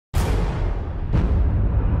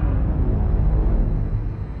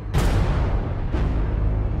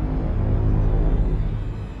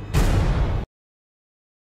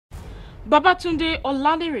Babatunde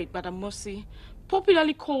Gbadamosi,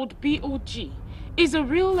 popularly called BOG, is a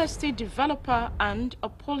real estate developer and a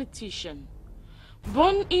politician.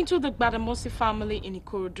 Born into the Gbadamosi family in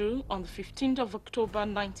Ikorodu on the 15th of October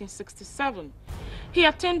 1967, he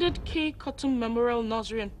attended K. Cotton Memorial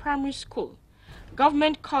Nursery and Primary School,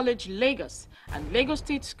 Government College, Lagos, and Lagos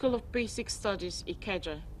State School of Basic Studies,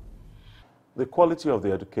 Ikeja. The quality of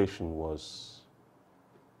the education was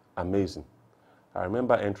amazing. I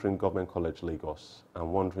remember entering Government College, Lagos,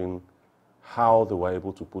 and wondering how they were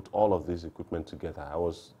able to put all of this equipment together. I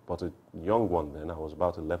was but a young one then. I was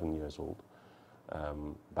about 11 years old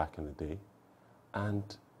back in the day. And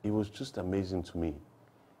it was just amazing to me.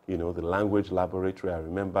 You know, the language laboratory, I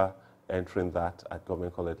remember entering that at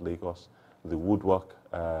Government College, Lagos, the woodwork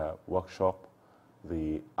workshop,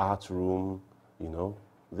 the art room, you know,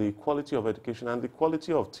 the quality of education and the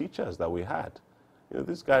quality of teachers that we had. You know,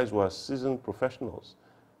 these guys were seasoned professionals.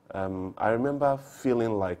 I remember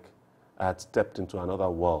feeling like I had stepped into another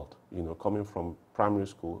world, you know, coming from primary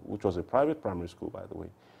school, which was a private primary school, by the way,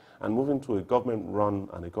 and moving to a government-run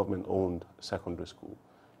and a government-owned secondary school.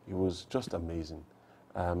 It was just amazing.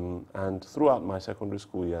 And throughout my secondary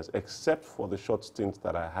school years, except for the short stints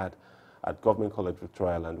that I had at Government College,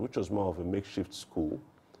 Victoria, which was more of a makeshift school,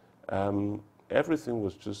 everything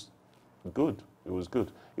was just good. It was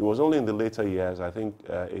good. It was only in the later years, I think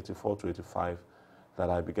 84 to 85, that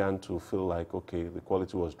I began to feel like, okay, the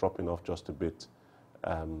quality was dropping off just a bit.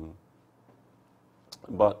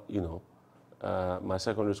 But, you know, my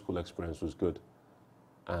secondary school experience was good.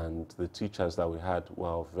 And the teachers that we had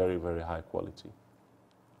were very, very high quality.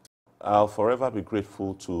 I'll forever be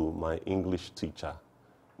grateful to my English teacher,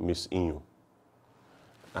 Miss Inyu.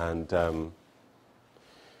 And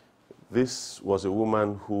this was a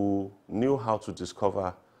woman who knew how to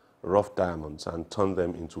discover rough diamonds and turn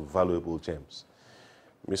them into valuable gems.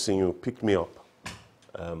 Miss Inyu picked me up.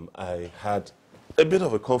 I had a bit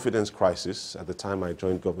of a confidence crisis at the time I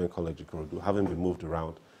joined Government College Ikorodu, having been moved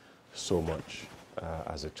around so much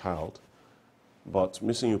as a child. But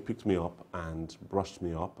Miss Inyu picked me up and brushed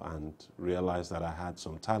me up and realized that I had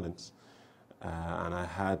some talents and I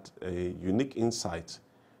had a unique insight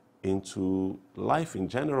into life in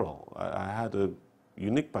general. I had a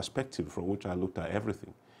unique perspective from which I looked at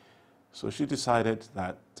everything. So she decided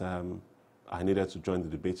that I needed to join the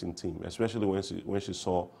debating team, especially when she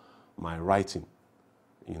saw my writing,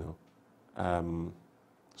 you know.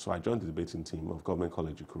 So I joined the debating team of Government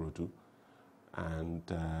College Ikorodu, and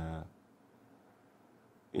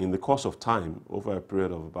in the course of time, over a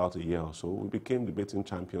period of about a year or so, we became debating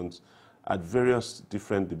champions at various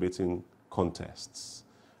different debating contests,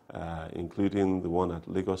 including the one at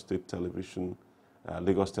Lagos State Television,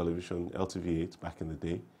 Lagos Television, LTV8 back in the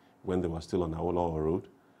day, when they were still on Awolowo Road,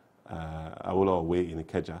 Awolowo Way in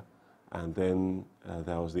Ikeja. And then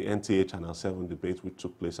there was the NTA Channel 7 debate, which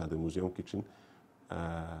took place at the Museum Kitchen,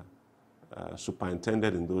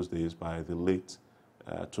 superintended in those days by the late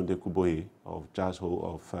Tunde Kuboye of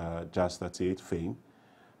Jazz 38 fame.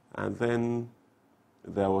 And then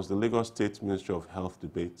there was the Lagos State Ministry of Health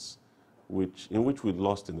debates, in which we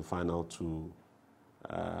lost in the final to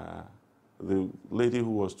the lady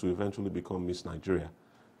who was to eventually become Miss Nigeria,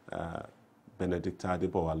 Benedicta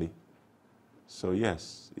Adebowale. So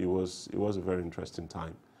yes, it was a very interesting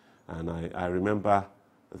time. And I remember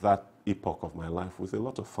that epoch of my life with a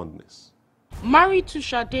lot of fondness. Married to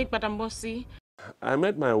Sade Gbadamosi, I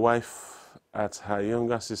met my wife at her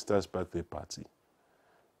younger sister's birthday party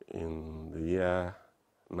in the year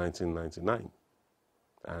 1999.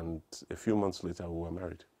 And a few months later, we were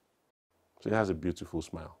married. She has a beautiful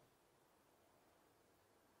smile.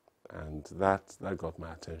 And that got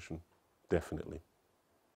my attention, definitely.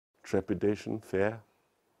 Trepidation, fear,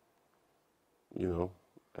 you know,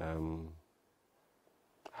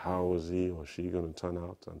 how was he or she going to turn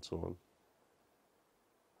out, and so on.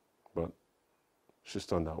 But she's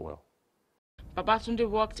turned out well. Babatunde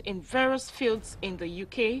worked in various fields in the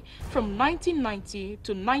UK from 1990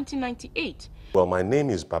 to 1998. Well, my name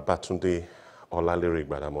is Babatunde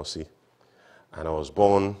Gbadamosi, and I was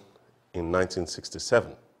born in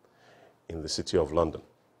 1967 in the city of London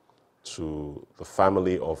to the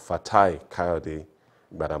family of Fatai Kayode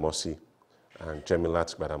Gbadamosi and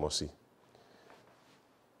Jemilat Gbadamosi.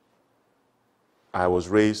 I was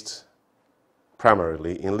raised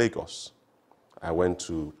primarily in Lagos. I went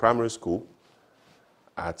to primary school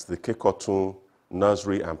at the Kekotun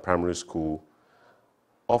Nursery and Primary School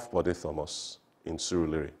off Bode Thomas in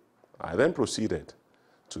Surulere. I then proceeded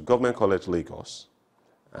to Government College, Lagos,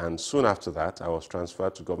 and soon after that, I was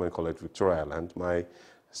transferred to Government College, Victoria, and my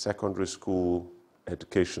secondary school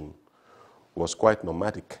education was quite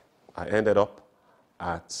nomadic. I ended up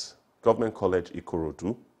at Government College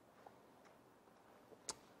Ikorodu,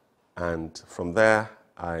 and from there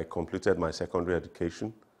I completed my secondary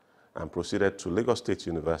education and proceeded to Lagos State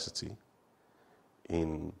University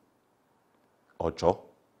in Ojo.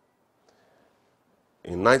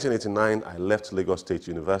 In 1989, I left Lagos State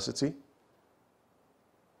University,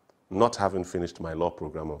 not having finished my law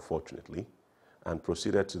program, unfortunately, and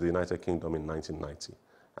proceeded to the United Kingdom in 1990.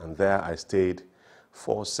 And there I stayed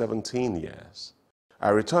for 17 years. I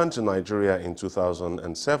returned to Nigeria in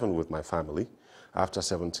 2007 with my family after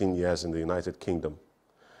 17 years in the United Kingdom.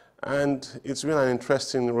 And it's been an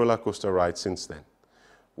interesting roller coaster ride since then.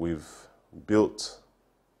 We've built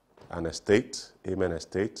an estate, Amen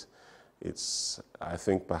Estate. It's, I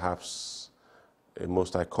think, perhaps a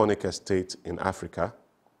most iconic estate in Africa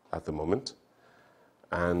at the moment.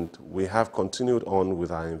 And we have continued on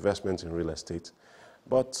with our investment in real estate.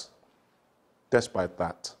 But despite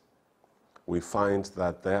that, we find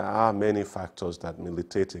that there are many factors that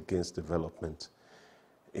militate against development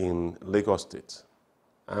in Lagos State.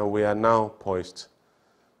 And we are now poised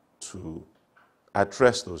to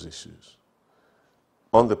address those issues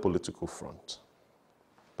on the political front,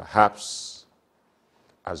 perhaps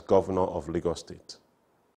as governor of Lagos State.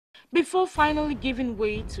 Before finally giving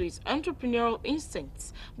way to his entrepreneurial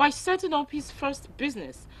instincts by setting up his first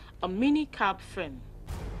business, a mini cab firm.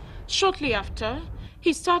 Shortly after,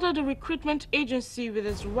 he started a recruitment agency with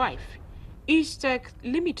his wife, East Tech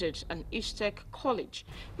Limited and East Tech College,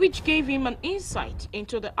 which gave him an insight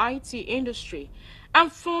into the IT industry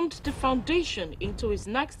and formed the foundation into his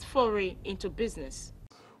next foray into business.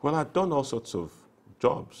 Well, I'd done all sorts of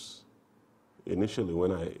jobs initially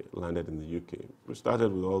when I landed in the UK. We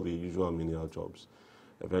started with all the usual menial jobs,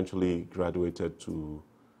 eventually graduated to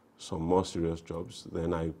some more serious jobs.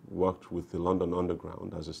 Then I worked with the London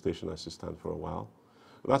Underground as a station assistant for a while.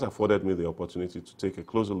 That afforded me the opportunity to take a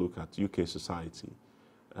closer look at UK society,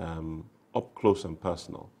 up close and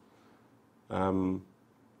personal. And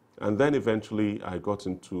then eventually I got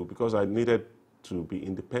into, because I needed to be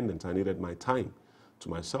independent, I needed my time to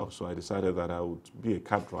myself, so I decided that I would be a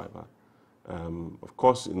cab driver. Of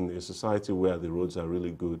course, in a society where the roads are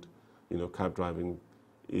really good, you know, cab driving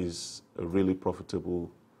is a really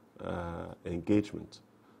profitable engagement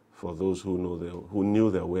for those who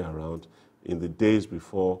knew their way around in the days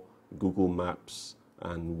before Google Maps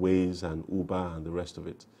and Waze and Uber and the rest of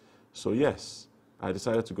it. So yes, I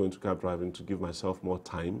decided to go into cab driving to give myself more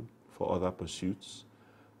time for other pursuits.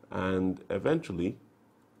 And eventually,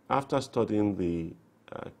 after studying the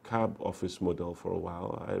cab office model for a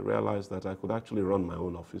while, I realized that I could actually run my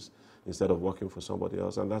own office instead of working for somebody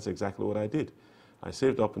else, and that's exactly what I did. I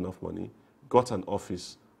saved up enough money, got an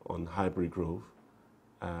office on Highbury Grove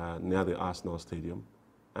near the Arsenal Stadium,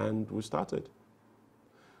 and we started.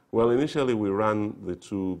 Well, initially we ran the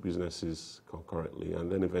two businesses concurrently,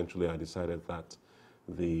 and then eventually I decided that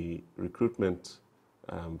the recruitment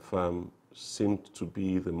firm seemed to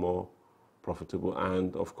be the more profitable,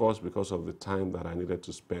 and of course because of the time that I needed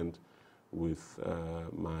to spend with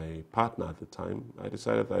my partner at the time, I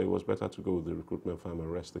decided that it was better to go with the recruitment firm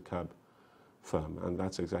and rest the cab firm, and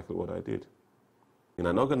that's exactly what I did. In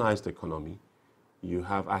an organized economy, you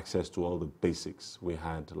have access to all the basics. We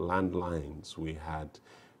had landlines, we had,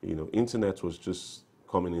 you know, internet was just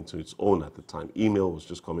coming into its own at the time. Email was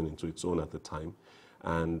just coming into its own at the time.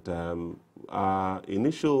 And our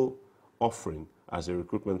initial offering as a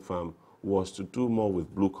recruitment firm was to do more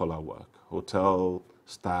with blue-collar work, hotel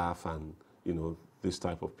staff and, you know, this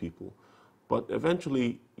type of people. But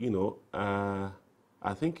eventually, you know,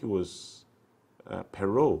 I think it was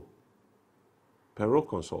Perot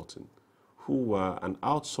Consulting, who were an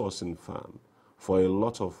outsourcing firm for a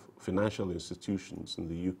lot of financial institutions in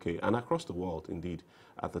the UK and across the world, indeed,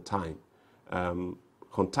 at the time,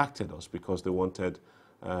 contacted us because they wanted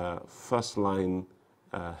first-line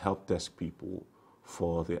help desk people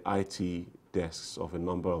for the IT desks of a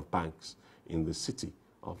number of banks in the city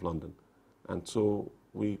of London. And so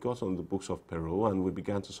we got on the books of Perot and we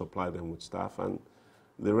began to supply them with staff, and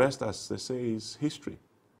the rest, as they say, is history.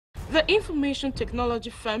 The information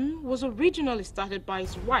technology firm was originally started by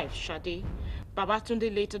his wife, Shade.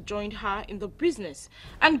 Babatunde later joined her in the business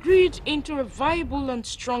and grew it into a viable and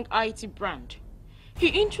strong IT brand. He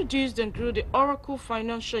introduced and grew the Oracle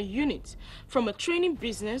Financial Unit from a training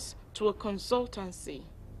business to a consultancy.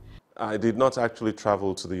 I did not actually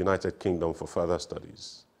travel to the United Kingdom for further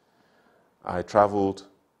studies. I traveled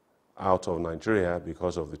out of Nigeria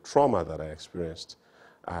because of the trauma that I experienced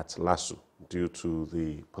at LASU due to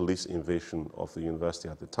the police invasion of the university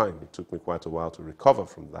at the time. It took me quite a while to recover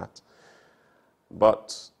from that.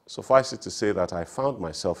 But suffice it to say that I found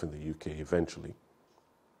myself in the UK eventually.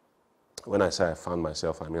 When I say I found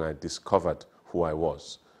myself, I mean I discovered who I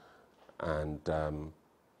was. And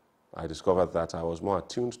I discovered that I was more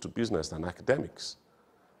attuned to business than academics.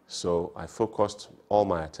 So I focused all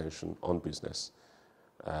my attention on business.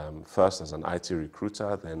 First as an IT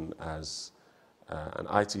recruiter, then as an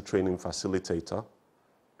IT training facilitator,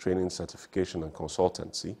 training certification and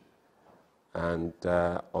consultancy. And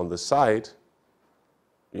on the side,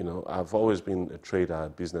 you know, I've always been a trader, a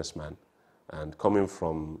businessman. And coming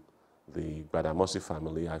from the Gbadamosi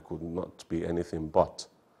family, I could not be anything but.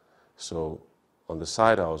 So on the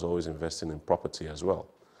side, I was always investing in property as well.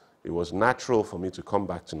 It was natural for me to come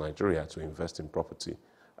back to Nigeria to invest in property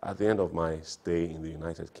at the end of my stay in the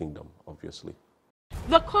United Kingdom, obviously.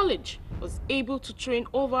 The college was able to train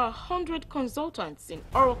over 100 consultants in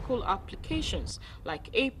Oracle applications like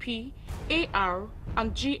AP, AR,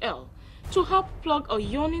 and GL to help plug a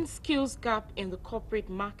yawning skills gap in the corporate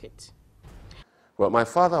market. Well, my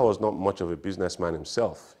father was not much of a businessman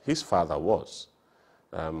himself. His father was.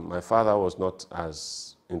 My father was not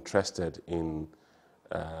as interested in,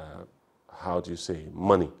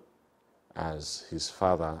 money as his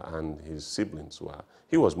father and his siblings were.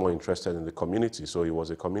 He was more interested in the community, so he was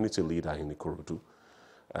a community leader in Ikorodu.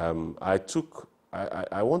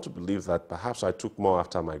 I want to believe that perhaps I took more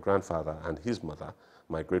after my grandfather and his mother,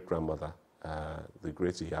 my great-grandmother, the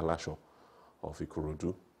great Iyalasho of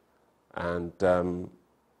Ikorodu. And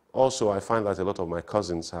also I find that a lot of my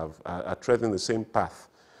cousins are treading the same path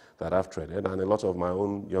that I've treaded, and a lot of my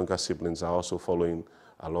own younger siblings are also following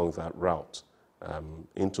along that route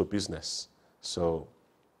into business. So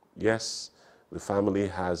yes, the family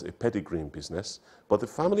has a pedigree in business, but the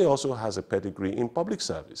family also has a pedigree in public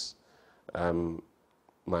service.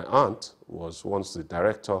 My aunt was once the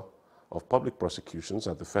director of public prosecutions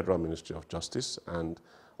at the Federal Ministry of Justice, and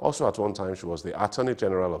also at one time she was the Attorney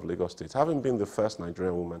General of Lagos State, having been the first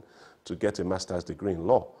Nigerian woman to get a master's degree in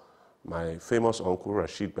law. My famous uncle,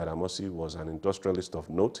 Rashid Gbadamosi, was an industrialist of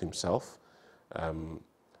note himself,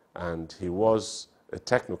 and he was a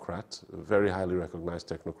technocrat, a very highly recognized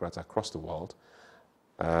technocrat across the world,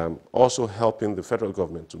 also helping the federal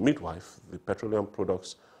government to midwife the Petroleum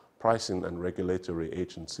Products Pricing and Regulatory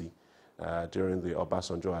Agency during the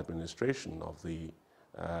Obasanjo administration of the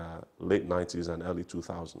late 90s and early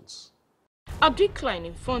 2000s. A decline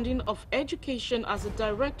in funding of education as a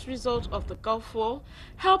direct result of the Gulf War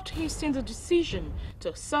helped hasten the decision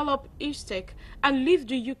to sell up Easttech and leave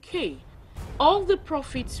the UK. All the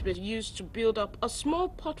profits were used to build up a small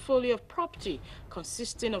portfolio of property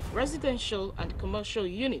consisting of residential and commercial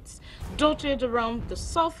units dotted around the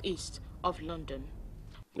southeast of London.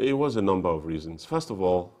 It was a number of reasons. First of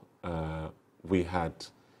all, we had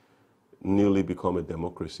newly become a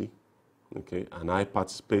democracy, okay, and I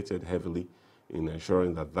participated heavily in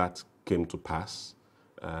ensuring that that came to pass,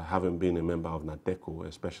 having been a member of NADECO,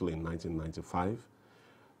 especially in 1995,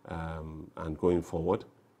 and going forward.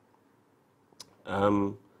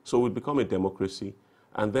 So we'd become a democracy,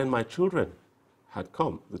 and then my children had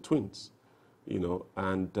come, the twins, you know,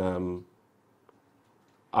 and there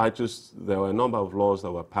were a number of laws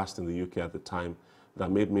that were passed in the UK at the time that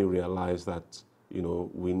made me realize that, you know,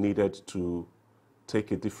 we needed to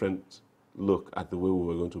take a different look at the way we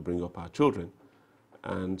were going to bring up our children.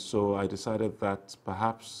 And so I decided that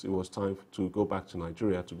perhaps it was time to go back to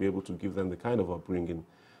Nigeria to be able to give them the kind of upbringing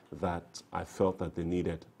that I felt that they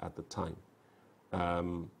needed at the time.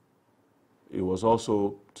 It was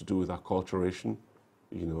also to do with acculturation,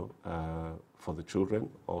 you know, for the children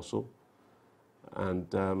also. And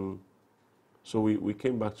so we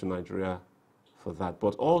came back to Nigeria for that.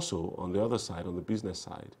 But also, on the other side, on the business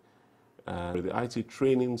side, the IT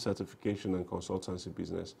training, certification, and consultancy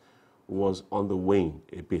business was on the wane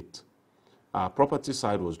a bit. Our property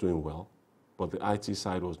side was doing well, but the IT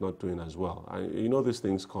side was not doing as well. You know, these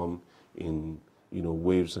things come in, you know,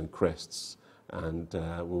 waves and crests. And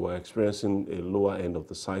we were experiencing a lower end of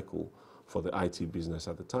the cycle for the IT business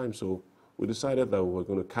at the time. So we decided that we were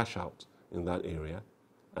going to cash out in that area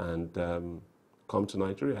and come to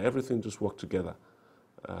Nigeria. Everything just worked together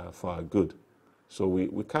for our good. So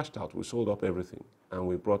we cashed out, we sold up everything, and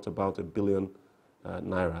we brought about £1 billion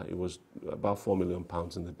naira. It was about £4 million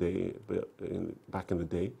in the day, back in the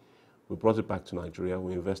day. We brought it back to Nigeria,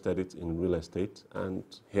 we invested it in real estate, and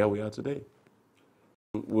here we are today.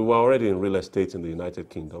 We were already in real estate in the United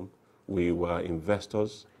Kingdom. We were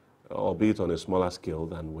investors, albeit on a smaller scale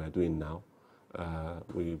than we're doing now.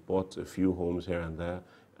 We bought a few homes here and there.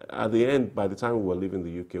 At the end, by the time we were leaving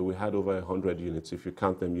the UK, we had over 100 units, if you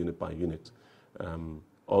count them unit by unit,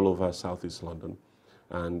 all over Southeast London.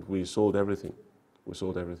 And we sold everything. We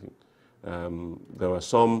sold everything. There were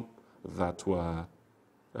some that were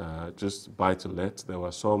just buy to let. There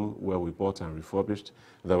were some where we bought and refurbished.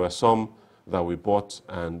 There were some that we bought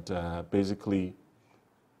and basically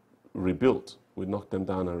rebuilt. We knocked them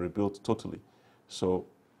down and rebuilt totally. So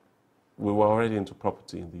we were already into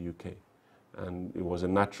property in the UK, and it was a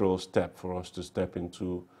natural step for us to step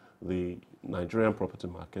into the Nigerian property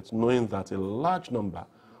market, knowing that a large number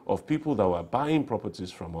of people that were buying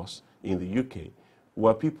properties from us in the UK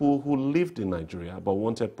were people who lived in Nigeria but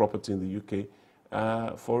wanted property in the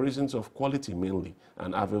UK for reasons of quality mainly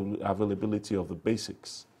and availability of the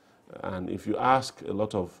basics. And if you ask a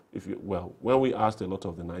lot of, when we asked a lot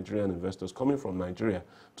of the Nigerian investors coming from Nigeria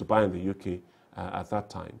to buy in the UK at that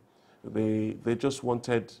time, they just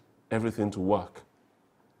wanted everything to work.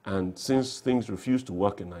 And since things refused to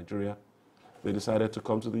work in Nigeria, they decided to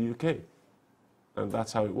come to the UK. And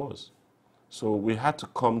that's how it was. So we had to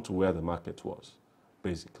come to where the market was,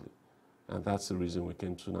 basically. And that's the reason we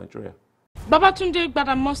came to Nigeria. Babatunde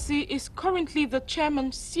Gbadamosi is currently the chairman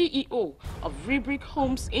CEO of Riveting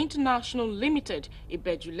Homes International Limited,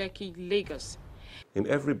 Ibejuleki, Lagos. In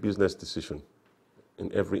every business decision,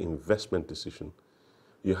 in every investment decision,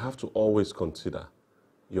 you have to always consider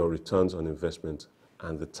your returns on investment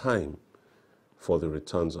and the time for the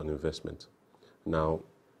returns on investment. Now,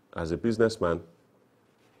 as a businessman,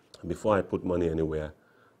 before I put money anywhere,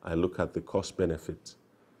 I look at the cost benefit,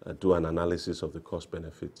 do an analysis of the cost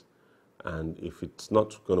benefit, and if it's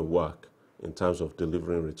not going to work in terms of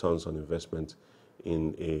delivering returns on investment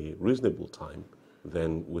in a reasonable time,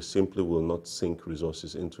 then we simply will not sink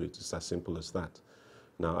resources into it. It's as simple as that.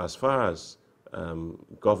 Now, as far as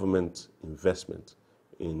government investment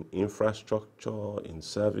in infrastructure, in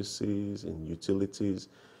services, in utilities,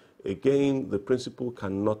 again, the principle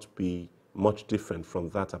cannot be much different from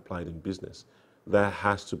that applied in business. There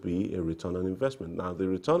has to be a return on investment. Now, the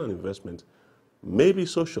return on investment may be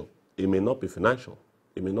social. It may not be financial.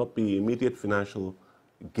 It may not be immediate financial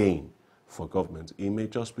gain for government. It may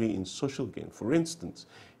just be in social gain. For instance,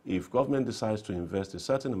 if government decides to invest a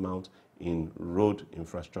certain amount in road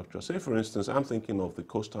infrastructure, say for instance, I'm thinking of the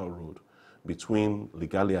coastal road between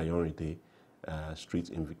Ligali Ayorinde Street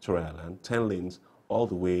in Victoria Island, 10 lanes all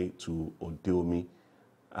the way to Odeomi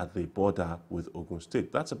at the border with Ogun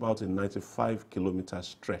State. That's about a 95-kilometer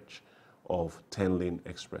stretch of 10-lane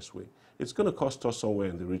expressway. It's going to cost us somewhere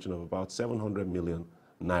in the region of about 700 million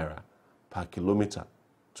naira per kilometer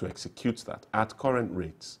to execute that at current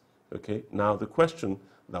rates. Okay. Now the question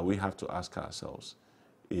that we have to ask ourselves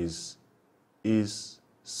is just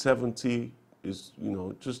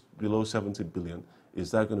below 70 billion,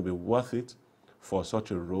 is that going to be worth it for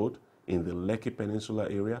such a road in the Lekki Peninsula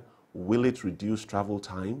area? Will it reduce travel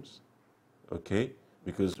times? Okay,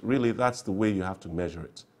 because really that's the way you have to measure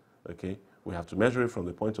it. Okay, we have to measure it from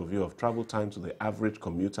the point of view of travel time to the average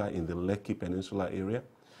commuter in the Lekki Peninsula area.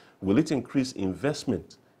 Will it increase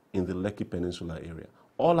investment in the Lekki Peninsula area?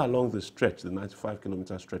 All along the stretch, the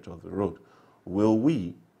 95-kilometer stretch of the road, will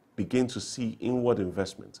we begin to see inward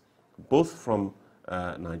investment, both from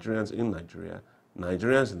Nigerians in Nigeria,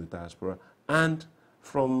 Nigerians in the diaspora, and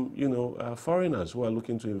from foreigners who are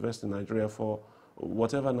looking to invest in Nigeria for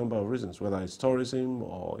whatever number of reasons, whether it's tourism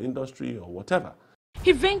or industry or whatever.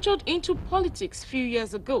 He ventured into politics a few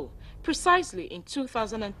years ago, precisely in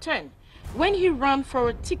 2010, when he ran for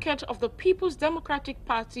a ticket of the People's Democratic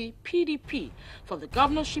Party, PDP, for the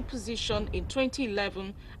governorship position in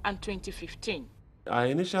 2011 and 2015. I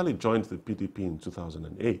initially joined the PDP in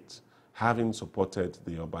 2008, having supported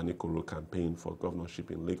the Gubanitorial campaign for governorship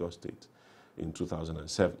in Lagos State in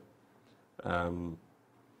 2007.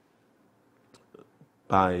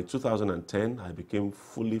 By 2010, I became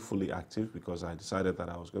fully active because I decided that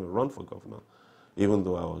I was going to run for governor, even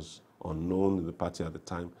though I was unknown in the party at the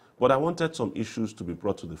time. But I wanted some issues to be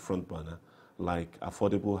brought to the front burner, like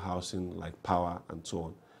affordable housing, like power, and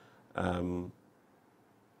so on.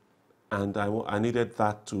 And I needed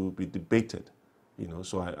that to be debated,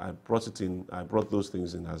 so I brought it in. I brought those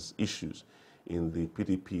things in as issues in the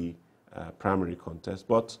PDP primary contest.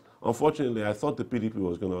 But unfortunately, I thought the PDP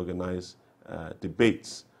was going to organize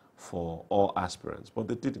debates for all aspirants, but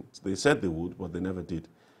they didn't. They said they would, but they never did.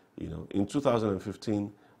 In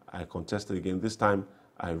 2015, I contested again. This time,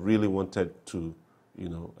 I really wanted to,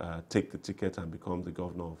 take the ticket and become the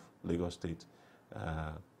governor of Lagos State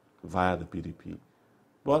via the PDP.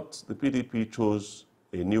 But the PDP chose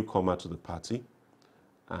a newcomer to the party,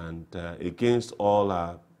 and against all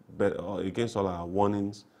our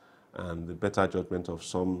warnings and the better judgment of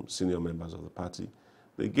some senior members of the party,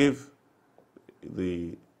 they gave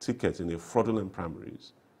the ticket in the fraudulent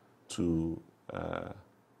primaries to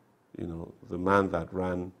you know, the man that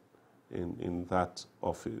ran in that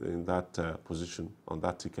office, in that position on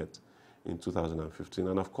that ticket in 2015.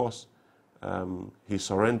 And of course, he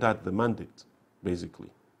surrendered the mandate, basically,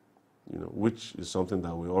 you know, which is something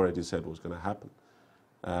that we already said was going to happen.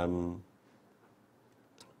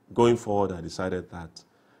 Going forward, I decided that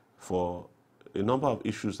for a number of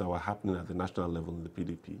issues that were happening at the national level in the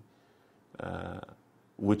PDP,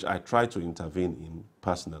 which I tried to intervene in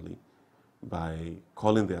personally by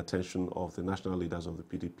calling the attention of the national leaders of the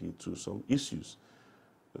PDP to some issues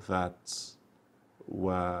that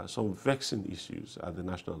were some vexing issues at the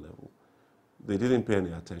national level. They didn't pay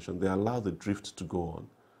any attention. They allowed the drift to go on,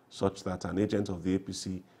 such that an agent of the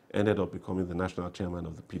APC ended up becoming the national chairman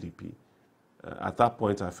of the PDP. At that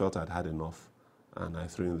point, I felt I'd had enough, and I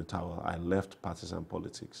threw in the towel. I left partisan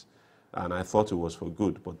politics, and I thought it was for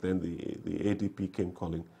good, but then the ADP came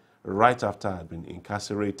calling right after I'd been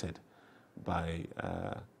incarcerated by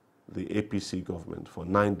the APC government for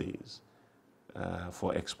 9 days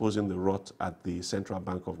for exposing the rot at the Central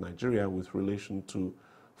Bank of Nigeria with relation to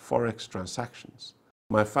forex transactions.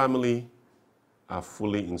 My family are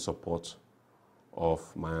fully in support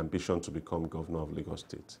of my ambition to become governor of Lagos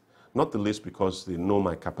State. Not the least because they know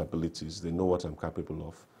my capabilities, they know what I'm capable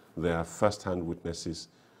of. They are first-hand witnesses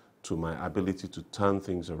to my ability to turn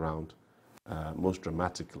things around most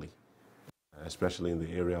dramatically, especially in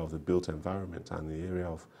the area of the built environment and the area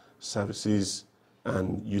of services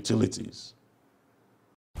and utilities.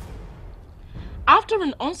 After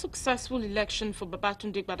an unsuccessful election for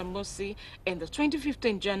Babatunde Gbadamosi in the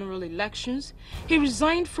 2015 general elections, he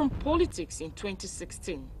resigned from politics in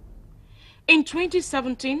 2016. In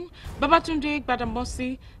 2017, Babatunde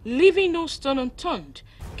Gbadamosi, leaving no stone unturned,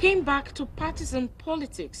 came back to partisan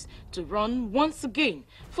politics to run once again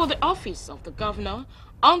for the office of the governor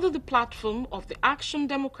under the platform of the Action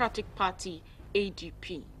Democratic Party,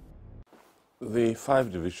 ADP. The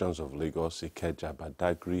 5 divisions of Lagos, Ikeja,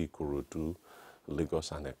 Badagry, Ikorodu,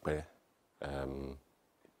 Lagos and Ekpe,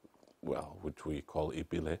 which we call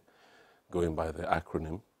Ibile, going by the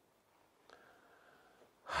acronym,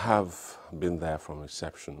 have been there from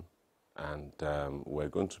inception, and we're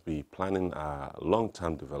going to be planning our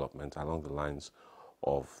long-term development along the lines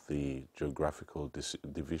of the geographical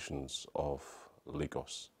divisions of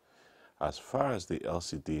Lagos. As far as the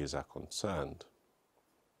LCDs are concerned,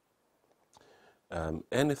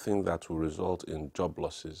 anything that will result in job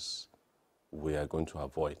losses, we are going to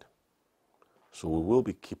avoid. So we will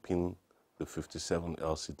be keeping the 57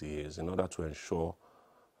 LCDs in order to ensure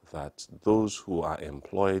that those who are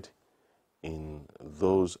employed in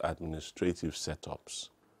those administrative setups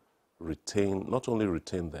not only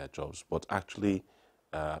retain their jobs, but actually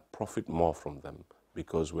profit more from them,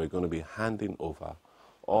 because we're going to be handing over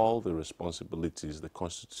all the responsibilities, the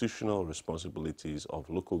constitutional responsibilities of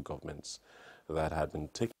local governments that had been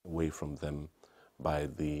taken away from them by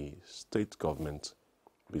the state government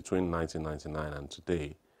between 1999 and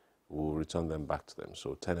today. We'll return them back to them.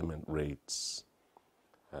 So tenement rates,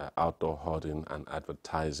 outdoor hoarding and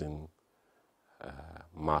advertising,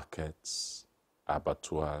 markets,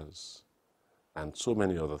 abattoirs, and so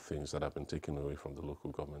many other things that have been taken away from the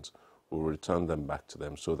local governments. We'll return them back to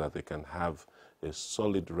them so that they can have a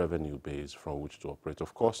solid revenue base from which to operate.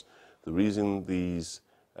 Of course, the reason these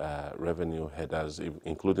revenue headers,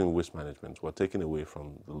 including waste management, were taken away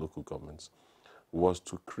from the local governments was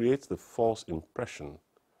to create the false impression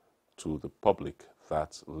to the public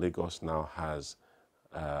that Lagos now has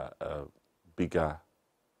a bigger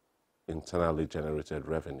internally generated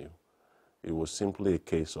revenue. It was simply a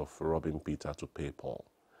case of robbing Peter to pay Paul,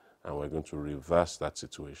 and we're going to reverse that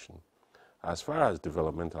situation. As far as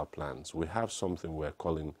developmental plans, we have something we're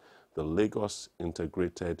calling the Lagos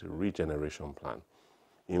Integrated Regeneration Plan,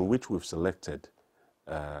 in which we've selected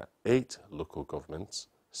 8 local governments,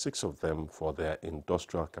 6 of them for their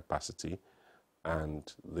industrial capacity,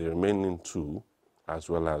 and the remaining 2, as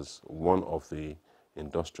well as one of the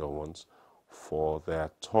industrial ones, for their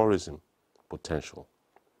tourism potential.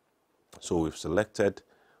 So we've selected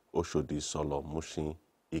Oshodi, Solo, Mushin,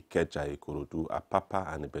 Ikeja, Ikorodu,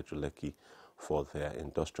 Apapa, and Ibejuleki for their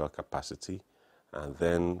industrial capacity. And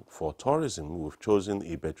then for tourism, we've chosen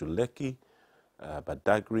Ibejuleki,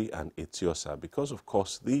 Badagry, and Etiosa, because of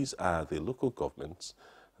course these are the local governments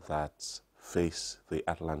that face the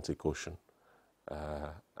Atlantic Ocean,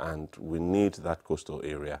 and we need that coastal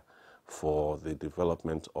area for the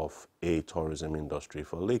development of a tourism industry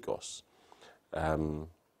for Lagos.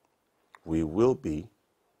 We will be,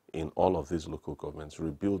 in all of these local governments,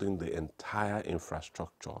 rebuilding the entire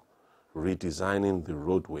infrastructure, redesigning the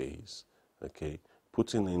roadways, okay,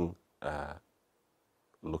 putting in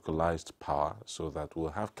localized power, so that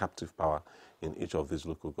we'll have captive power in each of these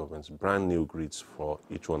local governments, brand new grids for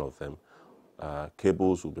each one of them.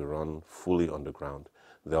 Cables will be run fully underground.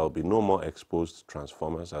 There will be no more exposed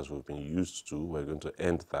transformers as we've been used to. We're going to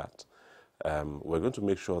end that. We're going to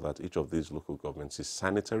make sure that each of these local governments is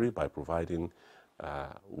sanitary by providing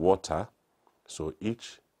water. So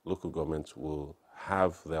each local government will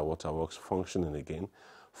have their waterworks functioning again.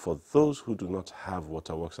 For those who do not have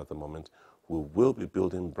waterworks at the moment, we will be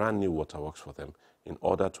building brand new waterworks for them in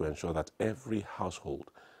order to ensure that every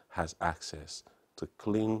household has access to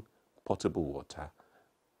clean, potable water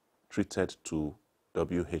treated to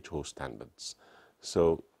WHO standards.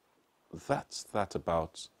 So that's that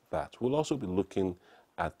about that. We'll also be looking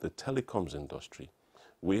at the telecoms industry.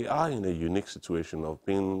 We are in a unique situation of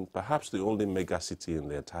being perhaps the only mega city in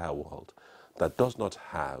the entire world that does not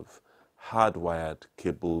have hardwired,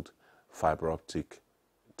 cabled, fiber optic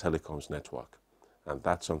telecoms network. And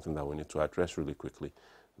that's something that we need to address really quickly.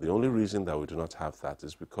 The only reason that we do not have that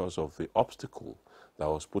is because of the obstacle that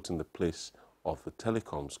was put in the place of the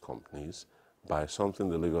telecoms companies by something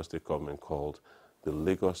the Lagos State government called the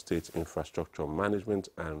Lagos State Infrastructure Management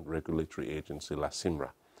and Regulatory Agency, LASIMRA.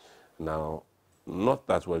 Now, not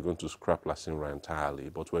that we're going to scrap LASIMRA entirely,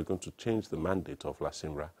 but we're going to change the mandate of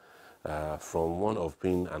LASIMRA from one of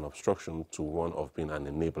being an obstruction to one of being an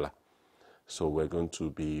enabler. So we're going to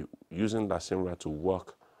be using LASIMRA to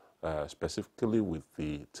work specifically with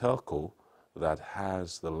the telco that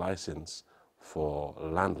has the license for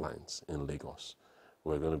landlines in Lagos.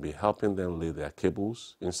 We're going to be helping them lay their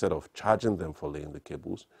cables. Instead of charging them for laying the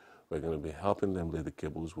cables, we're going to be helping them lay the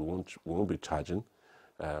cables. We won't be charging.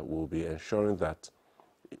 We'll be ensuring that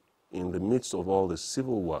in the midst of all the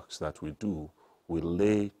civil works that we do, we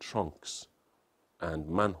lay trunks and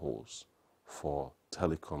manholes for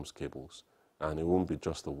telecoms cables. And it won't be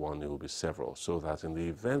just the one, it will be several. So that in the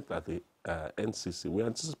event that the NCC, we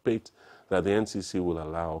anticipate that the NCC will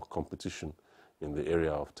allow competition in the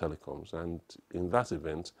area of telecoms. And in that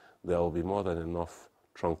event, there will be more than enough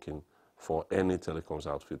trunking for any telecoms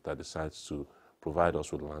outfit that decides to provide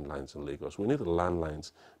us with landlines in Lagos. We need the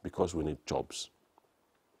landlines because we need jobs.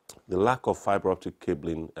 The lack of fiber optic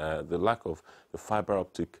cabling, the lack of the fiber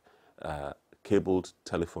optic cabled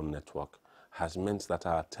telephone network has meant that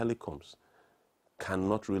our telecoms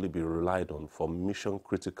cannot really be relied on for mission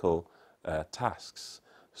critical tasks.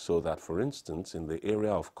 So that, for instance, in the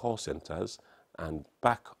area of call centers and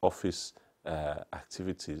back office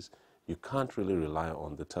activities, you can't really rely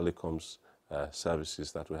on the telecoms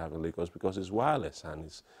services that we have in Lagos because it's wireless and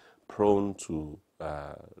it's prone to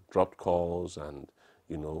dropped calls and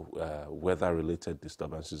weather-related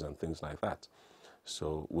disturbances and things like that.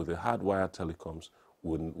 So with the hardwired telecoms,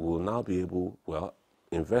 we'll now be able,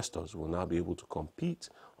 investors will now be able to compete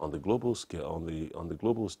on the global scale, on the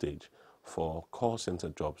global stage for call center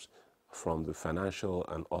jobs from the financial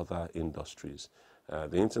and other industries.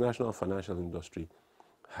 The international financial industry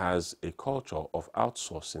has a culture of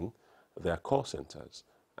outsourcing their call centers,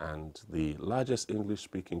 and the largest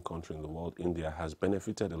English-speaking country in the world, India, has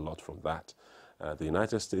benefited a lot from that. The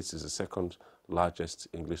United States is the second largest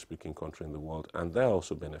English-speaking country in the world, and they're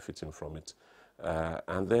also benefiting from it.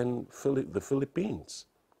 And then the Philippines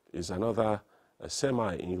is another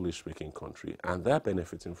semi-English-speaking country, and they're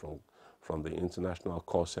benefiting from the international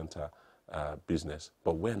call center business,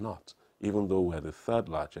 but we're not, even though we're the third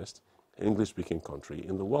largest English-speaking country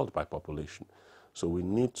in the world by population. So we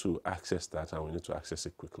need to access that, and we need to access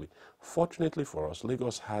it quickly. Fortunately for us,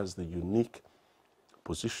 Lagos has the unique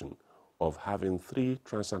position of having 3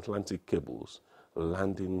 transatlantic cables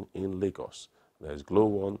landing in Lagos. There's Glow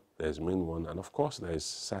 1, there's Main 1, and of course there's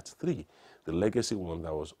Sat 3, the legacy one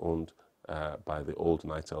that was owned by the old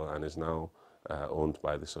Nitel and is now owned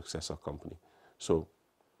by the successor company. So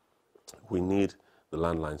we need the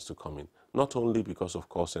landlines to come in, not only because of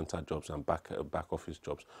call center jobs and back office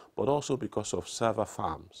jobs, but also because of server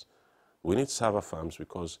farms. We need server farms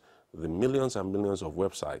because the millions and millions of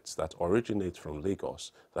websites that originate from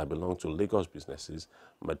Lagos, that belong to Lagos businesses,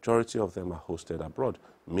 majority of them are hosted abroad,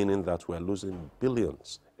 meaning that we're losing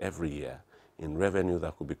billions every year in revenue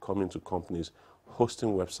that could be coming to companies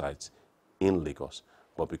hosting websites in Lagos.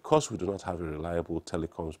 But because we do not have a reliable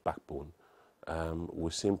telecoms backbone, we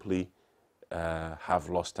simply have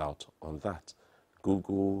lost out on that.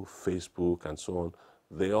 Google, Facebook, and so on,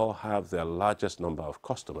 they all have their largest number of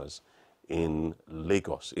customers in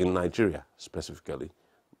Lagos, in Nigeria specifically,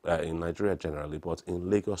 in Nigeria generally, but in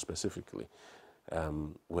Lagos specifically.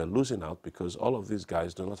 We're losing out because all of these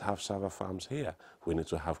guys do not have server farms here. We need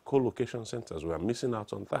to have co-location centers. We are missing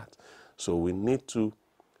out on that. So we need to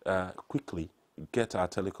quickly get our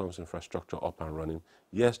telecoms infrastructure up and running.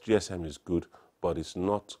 Yes, GSM is good, but it's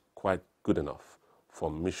not quite good enough for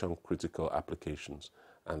mission-critical applications,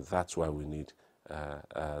 and that's why we need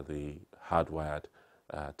the hardwired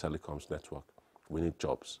telecoms network. We need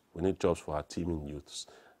jobs. We need jobs for our teeming youths,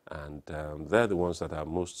 and they're the ones that are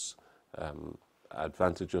most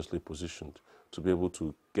advantageously positioned to be able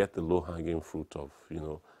to get the low-hanging fruit of,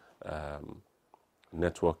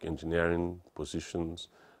 network engineering positions,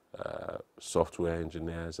 software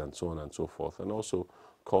engineers, and so on and so forth, and also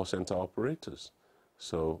call center operators.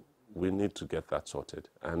 So we need to get that sorted,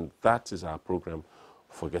 and that is our program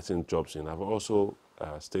for getting jobs in. I've also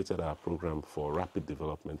stated our program for rapid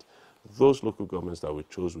development. Those local governments that we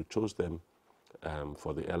chose them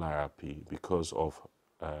for the LRRP because of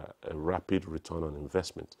a rapid return on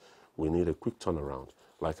investment. We need a quick turnaround.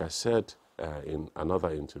 Like I said in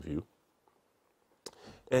another interview,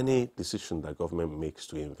 any decision that government makes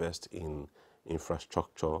to invest in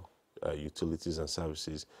infrastructure, utilities and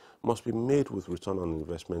services must be made with return on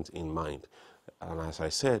investment in mind. And as I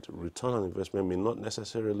said, return on investment may not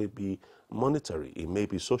necessarily be monetary. It may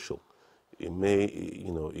be social. It may,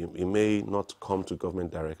 it may not come to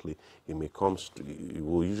government directly. It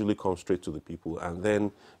will usually come straight to the people, and then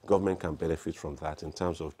government can benefit from that in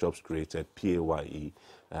terms of jobs created, PAYE,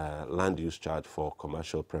 land use charge for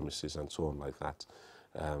commercial premises, and so on like that.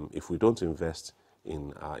 If we don't invest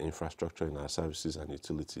in our infrastructure, in our services and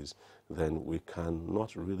utilities, then we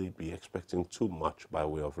cannot really be expecting too much by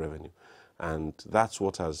way of revenue. And that's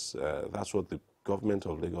what the government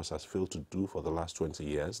of Lagos has failed to do for the last 20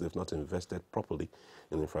 years. They've not invested properly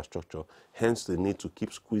in infrastructure. Hence, they need to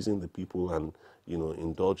keep squeezing the people and,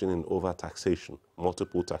 indulging in over-taxation,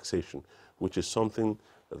 multiple taxation, which is something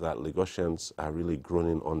that Lagosians are really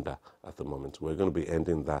groaning under at the moment. We're going to be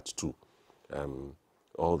ending that too.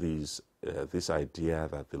 All this idea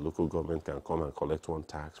that the local government can come and collect one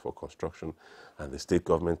tax for construction, and the state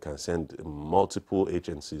government can send multiple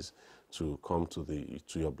agencies to come to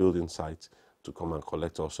your building site to come and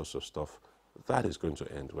collect all sorts of stuff. That is going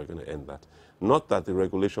to end. We're going to end that. Not that the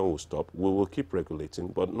regulation will stop. We will keep regulating,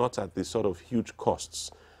 but not at the sort of huge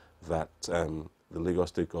costs that the Lagos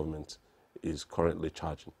state government is currently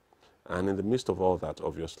charging. And in the midst of all that,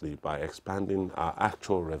 obviously, by expanding our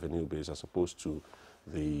actual revenue base as opposed to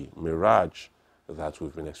the mirage that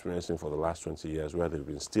we've been experiencing for the last 20 years, where they've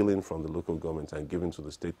been stealing from the local government and giving to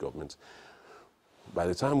the state government. By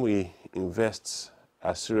the time we invest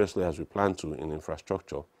as seriously as we plan to in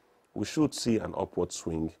infrastructure, we should see an upward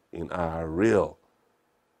swing in our real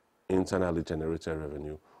internally generated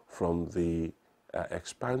revenue from the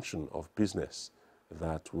expansion of business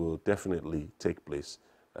that will definitely take place.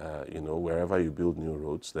 Wherever you build new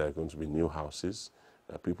roads, there are going to be new houses.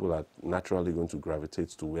 People are naturally going to gravitate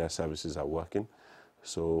to where services are working.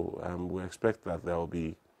 So we expect that there will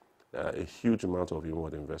be a huge amount of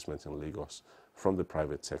inward investment in Lagos from the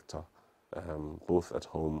private sector, both at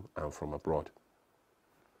home and from abroad.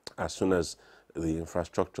 As soon as the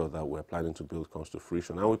infrastructure that we're planning to build comes to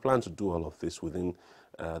fruition, and we plan to do all of this within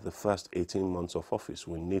the first 18 months of office,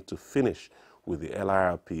 we need to finish with the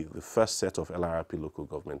LRRP, the first set of LRRP local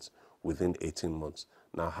governments, within 18 months.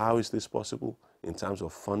 Now, how is this possible in terms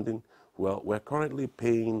of funding? Well, we're currently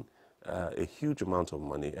paying a huge amount of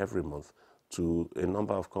money every month to a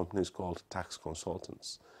number of companies called tax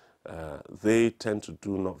consultants. They tend to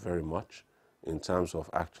do not very much in terms of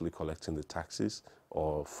actually collecting the taxes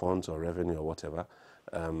or funds or revenue or whatever.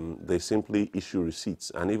 They simply issue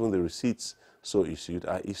receipts, and even the receipts so issued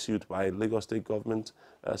are issued by Lagos state government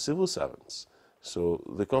civil servants. So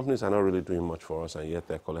the companies are not really doing much for us, and yet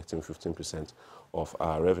they're collecting 15% of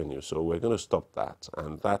our revenue. So we're going to stop that,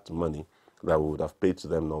 and that money that we would have paid to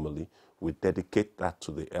them normally, we dedicate that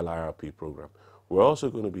to the LRRP program. We're also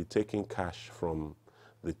going to be taking cash from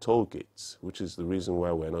the toll gates, which is the reason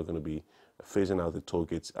why we're not going to be phasing out the toll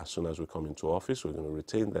gates as soon as we come into office. We're going to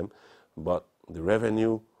retain them, but the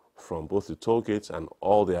revenue from both the toll gates and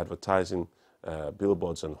all the advertising,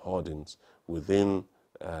 billboards and hoardings within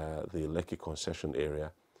the Lekki concession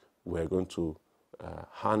area, we're going to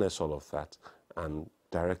harness all of that and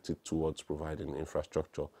direct it towards providing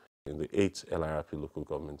infrastructure in the 8 LRRP local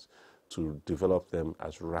governments to develop them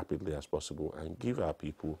as rapidly as possible and give our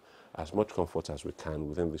people as much comfort as we can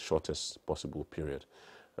within the shortest possible period.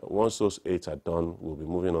 Once those 8 are done, we'll be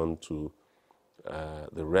moving on to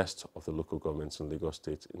the rest of the local governments in Lagos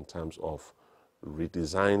State in terms of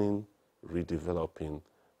redesigning, redeveloping,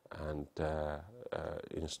 and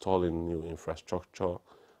installing new infrastructure,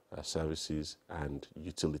 services, and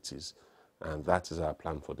utilities. And that is our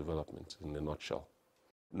plan for development in a nutshell.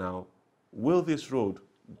 Now, will this road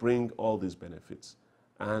bring all these benefits?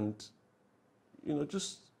 And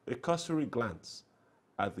just a cursory glance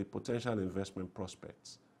at the potential investment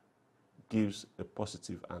prospects gives a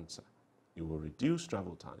positive answer. It will reduce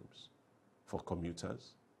travel times for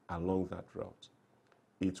commuters along that route.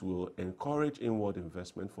 It will encourage inward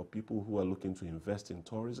investment for people who are looking to invest in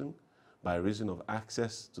tourism by reason of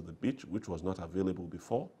access to the beach, which was not available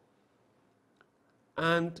before.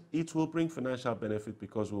 And it will bring financial benefit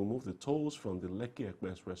because we'll move the tolls from the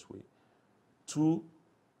Lekki-Ekpe Expressway to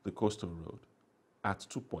the coastal road at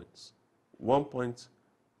 2 points. 1 point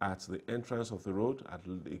at the entrance of the road at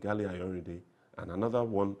Igali Ayoride, and another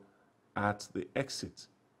one at the exit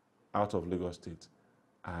out of Lagos State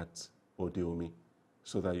at Odeomi,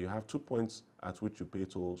 so that you have 2 points at which you pay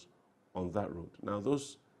tolls on that road. Now,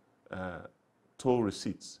 those toll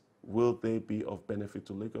receipts, will they be of benefit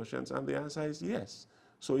to Lagosians? And the answer is yes.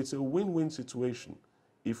 So it's a win-win situation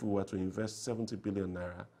if we were to invest 70 billion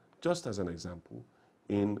naira, just as an example,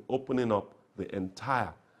 in opening up the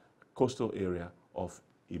entire coastal area of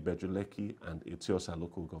Ibeju-Lekki and Etiosa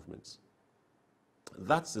local governments.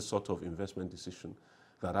 That's the sort of investment decision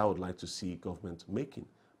that I would like to see government making.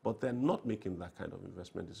 But they're not making that kind of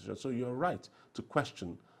investment decision. So you're right to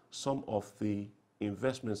question some of the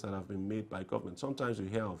investments that have been made by government. Sometimes you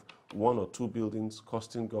hear of 1 or 2 buildings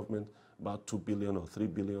costing government about 2 billion or 3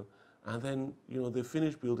 billion, and then they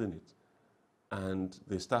finish building it and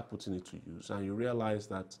they start putting it to use, and you realize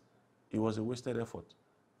that it was a wasted effort.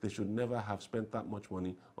 They should never have spent that much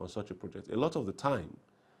money on such a project. A lot of the time,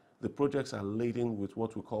 the projects are laden with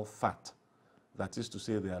what we call fat. That is to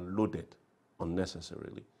say, they are loaded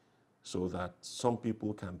unnecessarily, so that some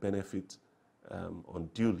people can benefit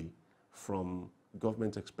unduly from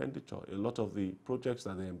government expenditure. A lot of the projects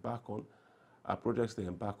that they embark on are projects they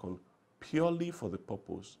embark on purely for the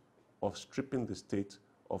purpose of stripping the state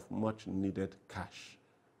of much needed cash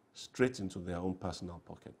straight into their own personal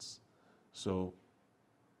pockets. So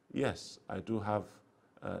yes, I do have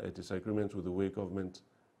a disagreement with the way government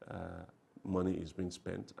money is being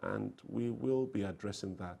spent, and we will be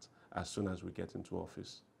addressing that as soon as we get into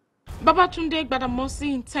office. Babatunde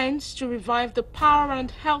Gbadamosi intends to revive the power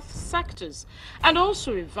and health sectors and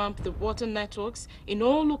also revamp the water networks in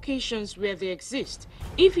all locations where they exist,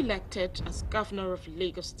 if elected as governor of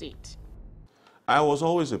Lagos State. I was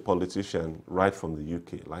always a politician right from the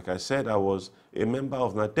UK. Like I said, I was a member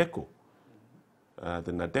of NADECO.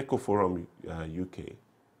 The NADECO Forum UK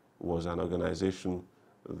was an organization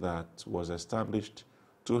that was established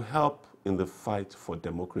to help in the fight for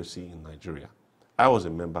democracy in Nigeria. I was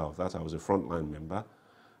a member of that. I was a frontline member,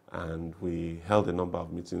 and we held a number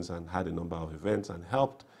of meetings and had a number of events and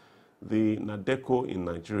helped the NADECO in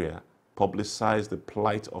Nigeria publicize the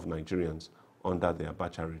plight of Nigerians under the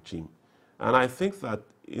Abacha regime. And I think that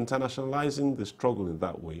internationalizing the struggle in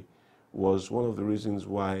that way was one of the reasons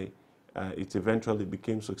why it eventually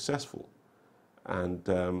became successful. And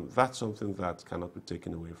that's something that cannot be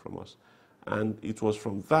taken away from us. And it was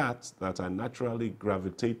from that that I naturally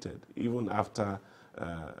gravitated, even after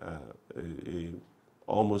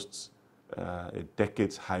almost a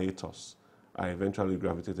decade's hiatus. I eventually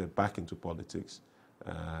gravitated back into politics,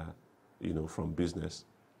 from business.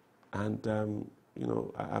 And,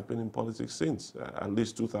 I've been in politics since, at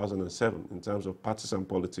least 2007, in terms of partisan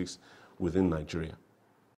politics within Nigeria.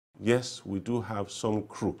 Yes, we do have some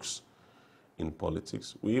crooks in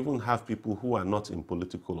politics. We even have people who are not in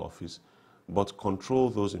political office, but control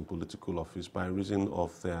those in political office by reason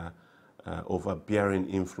of their overbearing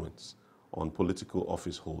influence on political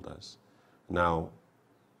office holders. Now,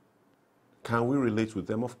 can we relate with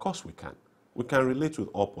them? Of course we can. We can relate with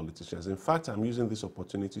all politicians. In fact, I'm using this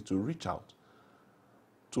opportunity to reach out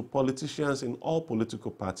to politicians in all political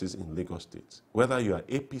parties in Lagos State, whether you are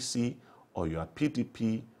APC or you are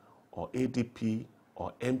PDP or ADP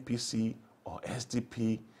or MPC or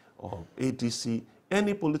SDP or ADC,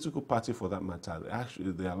 any political party for that matter,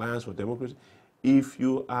 actually the Alliance for Democracy. If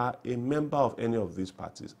you are a member of any of these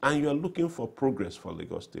parties and you are looking for progress for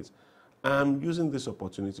Lagos State, I'm using this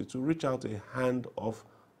opportunity to reach out a hand of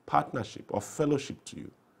partnership, of fellowship to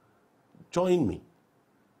you. Join me.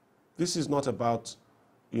 This is not about,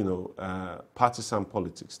 partisan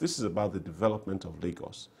politics. This is about the development of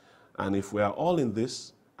Lagos. And if we are all in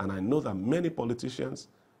this, and I know that many politicians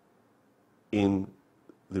in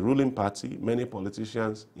the ruling party, many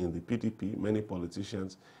politicians in the PDP, many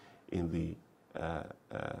politicians in the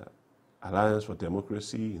Alliance for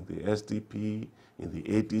Democracy, in the SDP, in the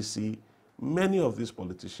ADC, many of these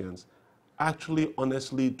politicians actually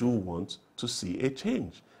honestly do want to see a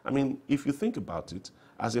change. I mean, if you think about it,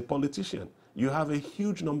 as a politician, you have a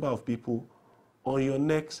huge number of people on your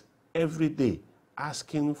necks every day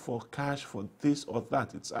asking for cash for this or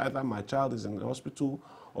that. It's either my child is in the hospital,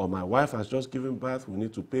 or my wife has just given birth, we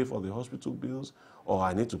need to pay for the hospital bills, or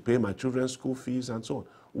I need to pay my children's school fees and so on.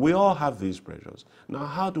 We all have these pressures. Now,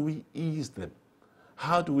 how do we ease them?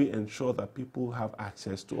 How do we ensure that people have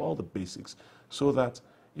access to all the basics so that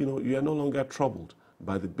you are no longer troubled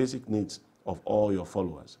by the basic needs of all your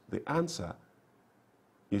followers? The answer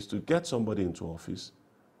is to get somebody into office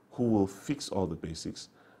who will fix all the basics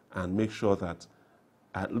and make sure that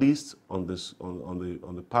at least on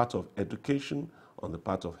the part of education, on the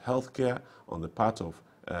part of healthcare, on the part of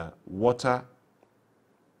water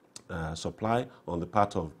supply, on the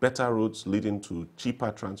part of better roads leading to cheaper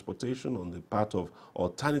transportation, on the part of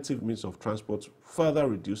alternative means of transport, further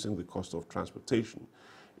reducing the cost of transportation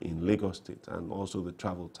in Lagos State and also the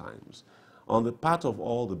travel times. On the part of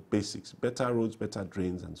all the basics, better roads, better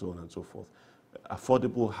drains, and so on and so forth,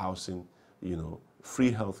 affordable housing,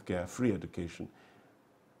 free healthcare, free education.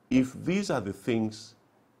 If these are the things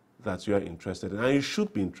that you are interested in, and you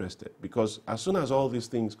should be interested, because as soon as all these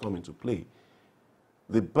things come into play,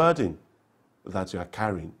 the burden that you are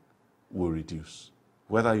carrying will reduce.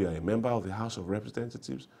 Whether you are a member of the House of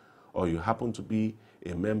Representatives, or you happen to be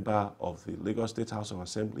a member of the Lagos State House of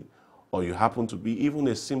Assembly, or you happen to be even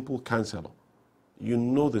a simple councillor, you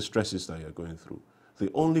know the stresses that you're going through.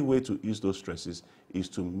 The only way to ease those stresses is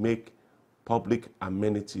to make public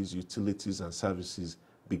amenities, utilities, and services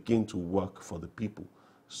begin to work for the people,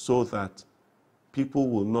 so that people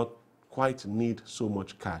will not quite need so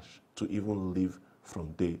much cash to even live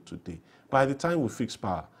from day to day. By the time we fix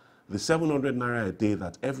power, the 700 naira a day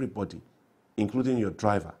that everybody, including your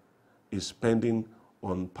driver, is spending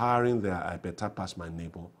on powering their I better pass my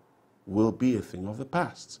neighbor will be a thing of the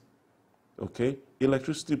past. Okay?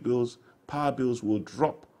 Electricity bills, power bills will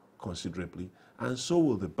drop considerably, and so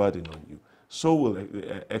will the burden on you. So will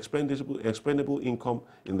expendable income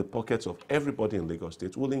in the pockets of everybody in Lagos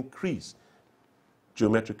State will increase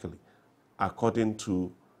geometrically according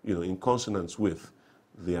to, in consonance with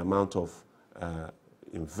the amount of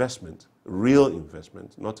investment, real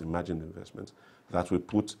investment, not imagined investment, that we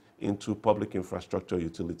put into public infrastructure,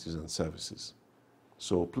 utilities, and services.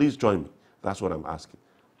 So please join me. That's what I'm asking.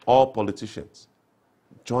 All politicians,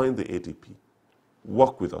 join the ADP.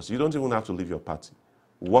 Work with us. You don't even have to leave your party.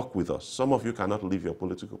 Work with us. Some of you cannot leave your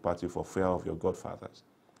political party for fear of your godfathers.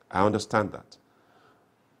 I understand that.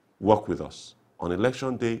 Work with us. On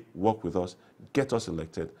election day, work with us, get us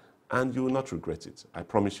elected, and you will not regret it. I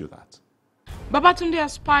promise you that. Babatunde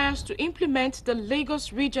aspires to implement the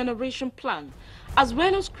Lagos Regeneration Plan, as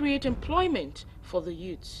well as create employment for the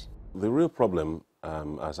youth. The real problem,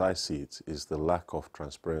 as I see it, is the lack of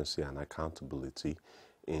transparency and accountability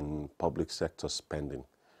in public sector spending.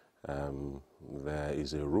 There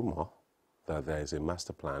is a rumor that there is a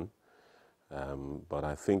master plan, but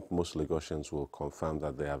I think most Lagosians will confirm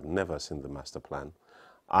that they have never seen the master plan.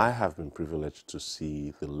 I have been privileged to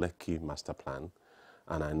see the Lekki master plan,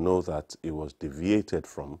 and I know that it was deviated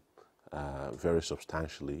from very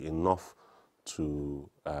substantially, enough to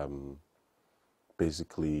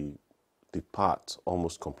basically depart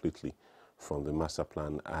almost completely from the master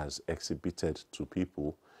plan as exhibited to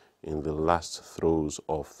people in the last throes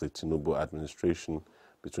of the Tinubu administration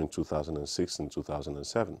between 2006 and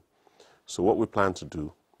 2007. So what we plan to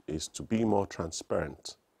do is to be more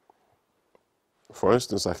transparent. For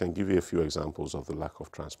instance, I can give you a few examples of the lack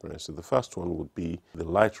of transparency. The first one would be the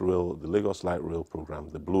light rail, the Lagos Light Rail program,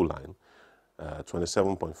 the Blue Line,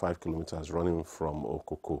 27.5 kilometers running from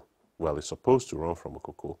Okoko. Well, it's supposed to run from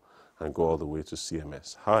Okoko and go all the way to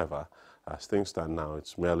CMS. However, as things stand now,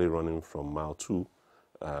 it's merely running from mile 2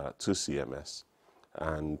 to CMS.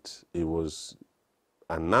 And it was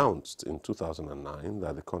announced in 2009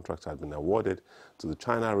 that the contract had been awarded to the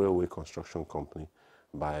China Railway Construction Company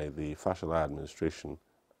by the Fashola administration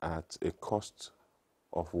at a cost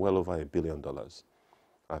of well over $1 billion.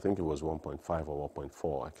 I think it was 1.5 or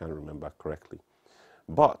 1.4, I can't remember correctly.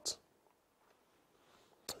 But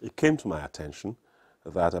it came to my attention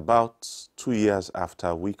that about 2 years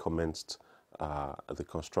after we commenced the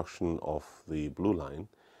construction of the Blue Line,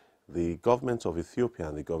 the government of Ethiopia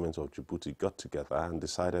and the government of Djibouti got together and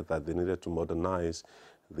decided that they needed to modernize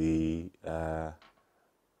the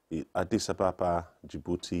Addis Ababa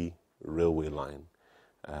Djibouti railway line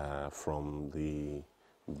from the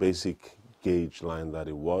basic gauge line that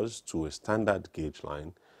it was to a standard gauge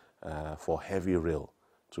line for heavy rail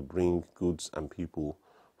to bring goods and people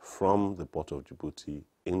from the port of Djibouti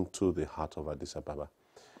into the heart of Addis Ababa.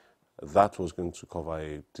 That was going to cover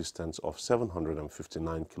a distance of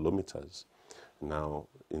 759 kilometers. Now,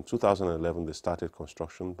 in 2011, they started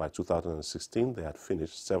construction. By 2016, they had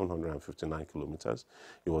finished 759 kilometers.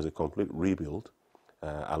 It was a complete rebuild,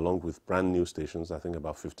 along with brand new stations, I think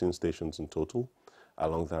about 15 stations in total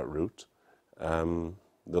along that route. The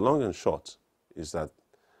long and short is that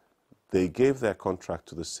they gave their contract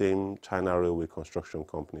to the same China Railway Construction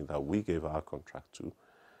Company that we gave our contract to,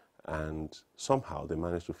 and somehow they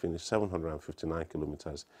managed to finish 759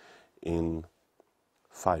 kilometers in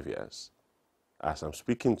 5 years. As I'm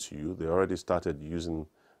speaking to you, they already started using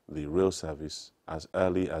the rail service as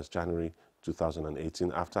early as January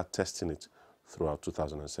 2018 after testing it throughout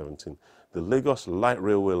 2017. The Lagos Light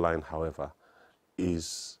Railway line, however,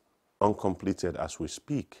 is uncompleted as we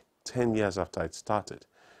speak, 10 years after it started.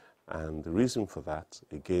 And the reason for that,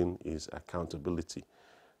 again, is accountability.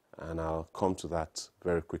 And I'll come to that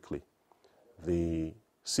very quickly. The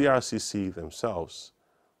CRCC themselves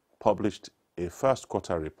published a first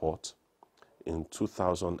quarter report in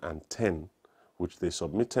 2010, which they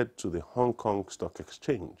submitted to the Hong Kong Stock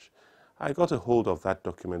Exchange. I got a hold of that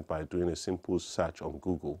document by doing a simple search on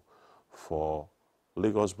Google for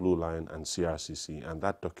Lagos Blue Line and CRCC, and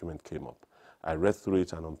that document came up. I read through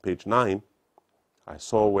it, and on page 9, I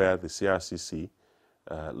saw where the CRCC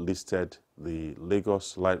listed the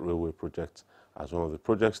Lagos Light Railway project as one of the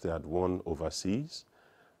projects they had won overseas.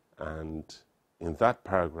 And in that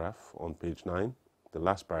paragraph on page 9, the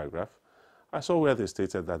last paragraph, I saw where they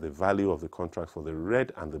stated that the value of the contract for the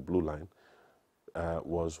red and the blue line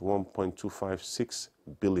was 1.256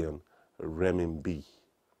 billion renminbi,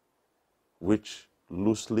 which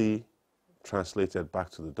loosely translated back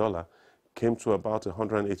to the dollar came to about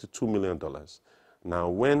 $182 million. Now,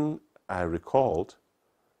 when I recalled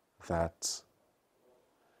that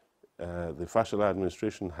the Fashola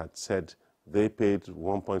administration had said they paid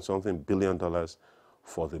 1 billion dollars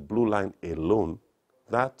for the blue line alone,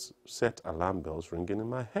 that set alarm bells ringing in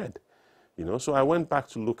my head. So I went back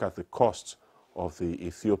to look at the cost of the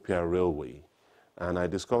Ethiopia Railway, and I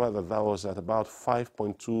discovered that that was at about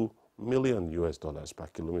 5.2 million US dollars per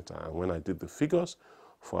kilometer. And when I did the figures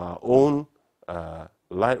for our own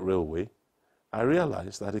light railway, I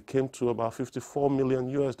realized that it came to about 54 million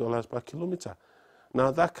US dollars per kilometer.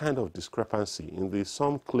 Now, that kind of discrepancy in the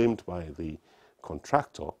sum claimed by the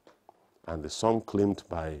contractor and the sum claimed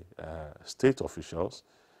by state officials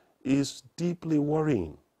is deeply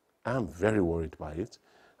worrying. I'm very worried by it,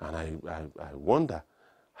 and I wonder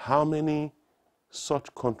how many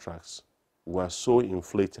such contracts were so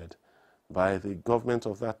inflated by the government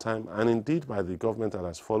of that time, and indeed by the government that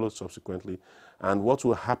has followed subsequently, and what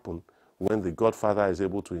will happen when the Godfather is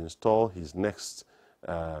able to install his next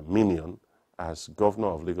minion as governor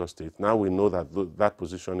of Lagos State. Now we know that that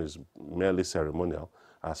position is merely ceremonial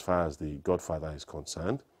as far as the Godfather is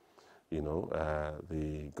concerned.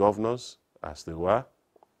 The governors, as they were,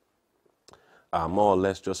 are more or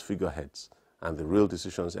less just figureheads, and the real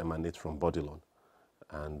decisions emanate from Bodilon,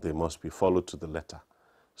 and they must be followed to the letter.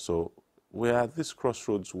 So we're at this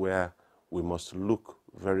crossroads where we must look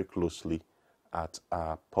very closely at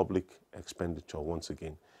our public expenditure once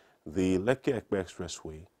again. The Lekki-Ekpe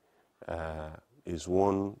Expressway is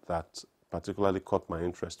one that particularly caught my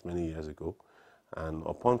interest many years ago, and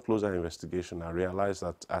upon closer investigation, I realized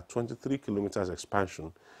that at 23 kilometers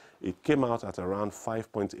expansion, it came out at around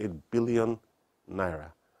 5.8 billion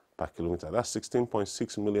naira per kilometer. That's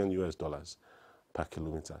 16.6 million US dollars per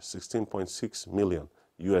kilometer. 16.6 million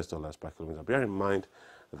US dollars per kilometer. Bear in mind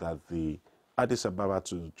that the Addis Ababa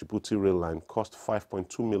to Djibouti rail line cost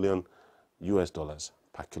 5.2 million US dollars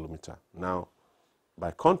per kilometer. Now,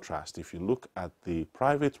 by contrast, if you look at the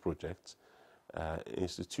private project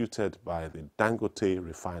instituted by the Dangote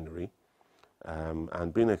refinery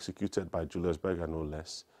and being executed by Julius Berger no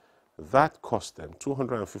less, that cost them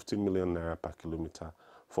 250 million naira per kilometer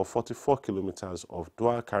for 44 kilometers of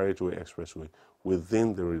dual carriageway expressway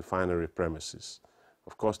within the refinery premises.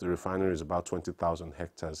 Of course, the refinery is about 20,000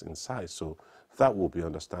 hectares in size, so that will be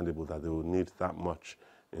understandable that they will need that much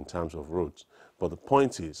in terms of roads. But the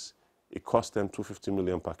point is, it cost them 250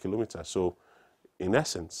 million per kilometer. So, in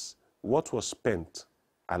essence, what was spent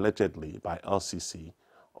allegedly by LCC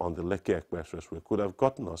on the Lekki-Ekpe Expressway could have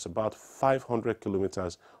gotten us about 500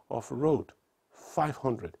 kilometers of road.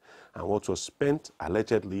 500. And what was spent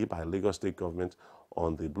allegedly by Lagos State government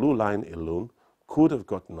on the Blue Line alone could have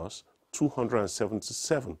gotten us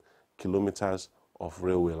 277 kilometers of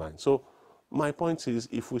railway line. So my point is,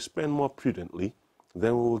 if we spend more prudently,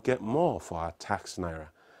 then we will get more for our tax naira.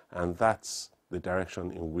 And that's the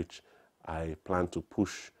direction in which I plan to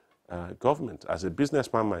push government. As a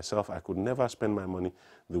businessman myself, I could never spend my money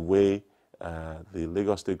the way the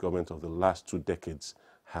Lagos State government of the last 2 decades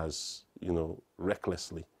has,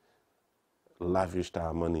 recklessly lavished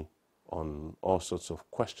our money on all sorts of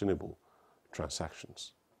questionable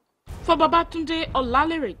transactions. For Babatunde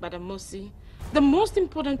Gbadamosi, the most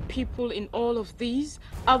important people in all of these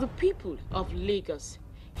are the people of Lagos.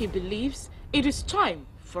 He believes it is time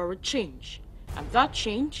for a change, and that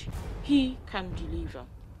change he can deliver.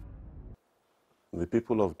 The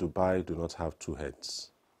people of Dubai do not have two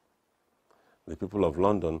heads. The people of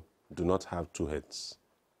London do not have two heads.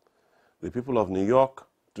 The people of New York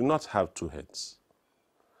do not have two heads.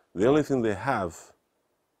 The only thing they have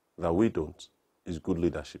that we don't is good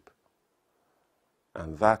leadership.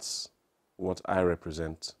 And that's what I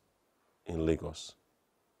represent in Lagos,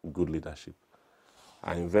 good leadership.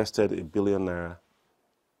 I invested ₦1 billion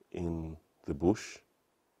in the bush,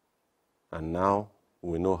 and now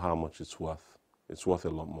we know how much it's worth. It's worth a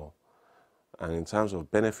lot more. And in terms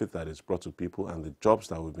of benefit that it's brought to people and the jobs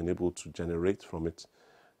that we've been able to generate from it,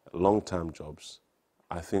 long-term jobs,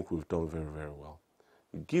 I think we've done very, very well.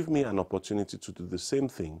 Give me an opportunity to do the same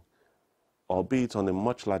thing, albeit on a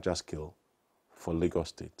much larger scale, for Lagos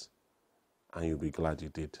State, and you'll be glad you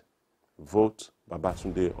did. Vote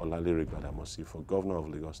Babatunde Gbadamosi for Governor of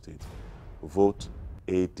Lagos State. Vote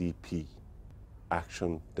ADP,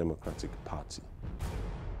 Action Democratic Party.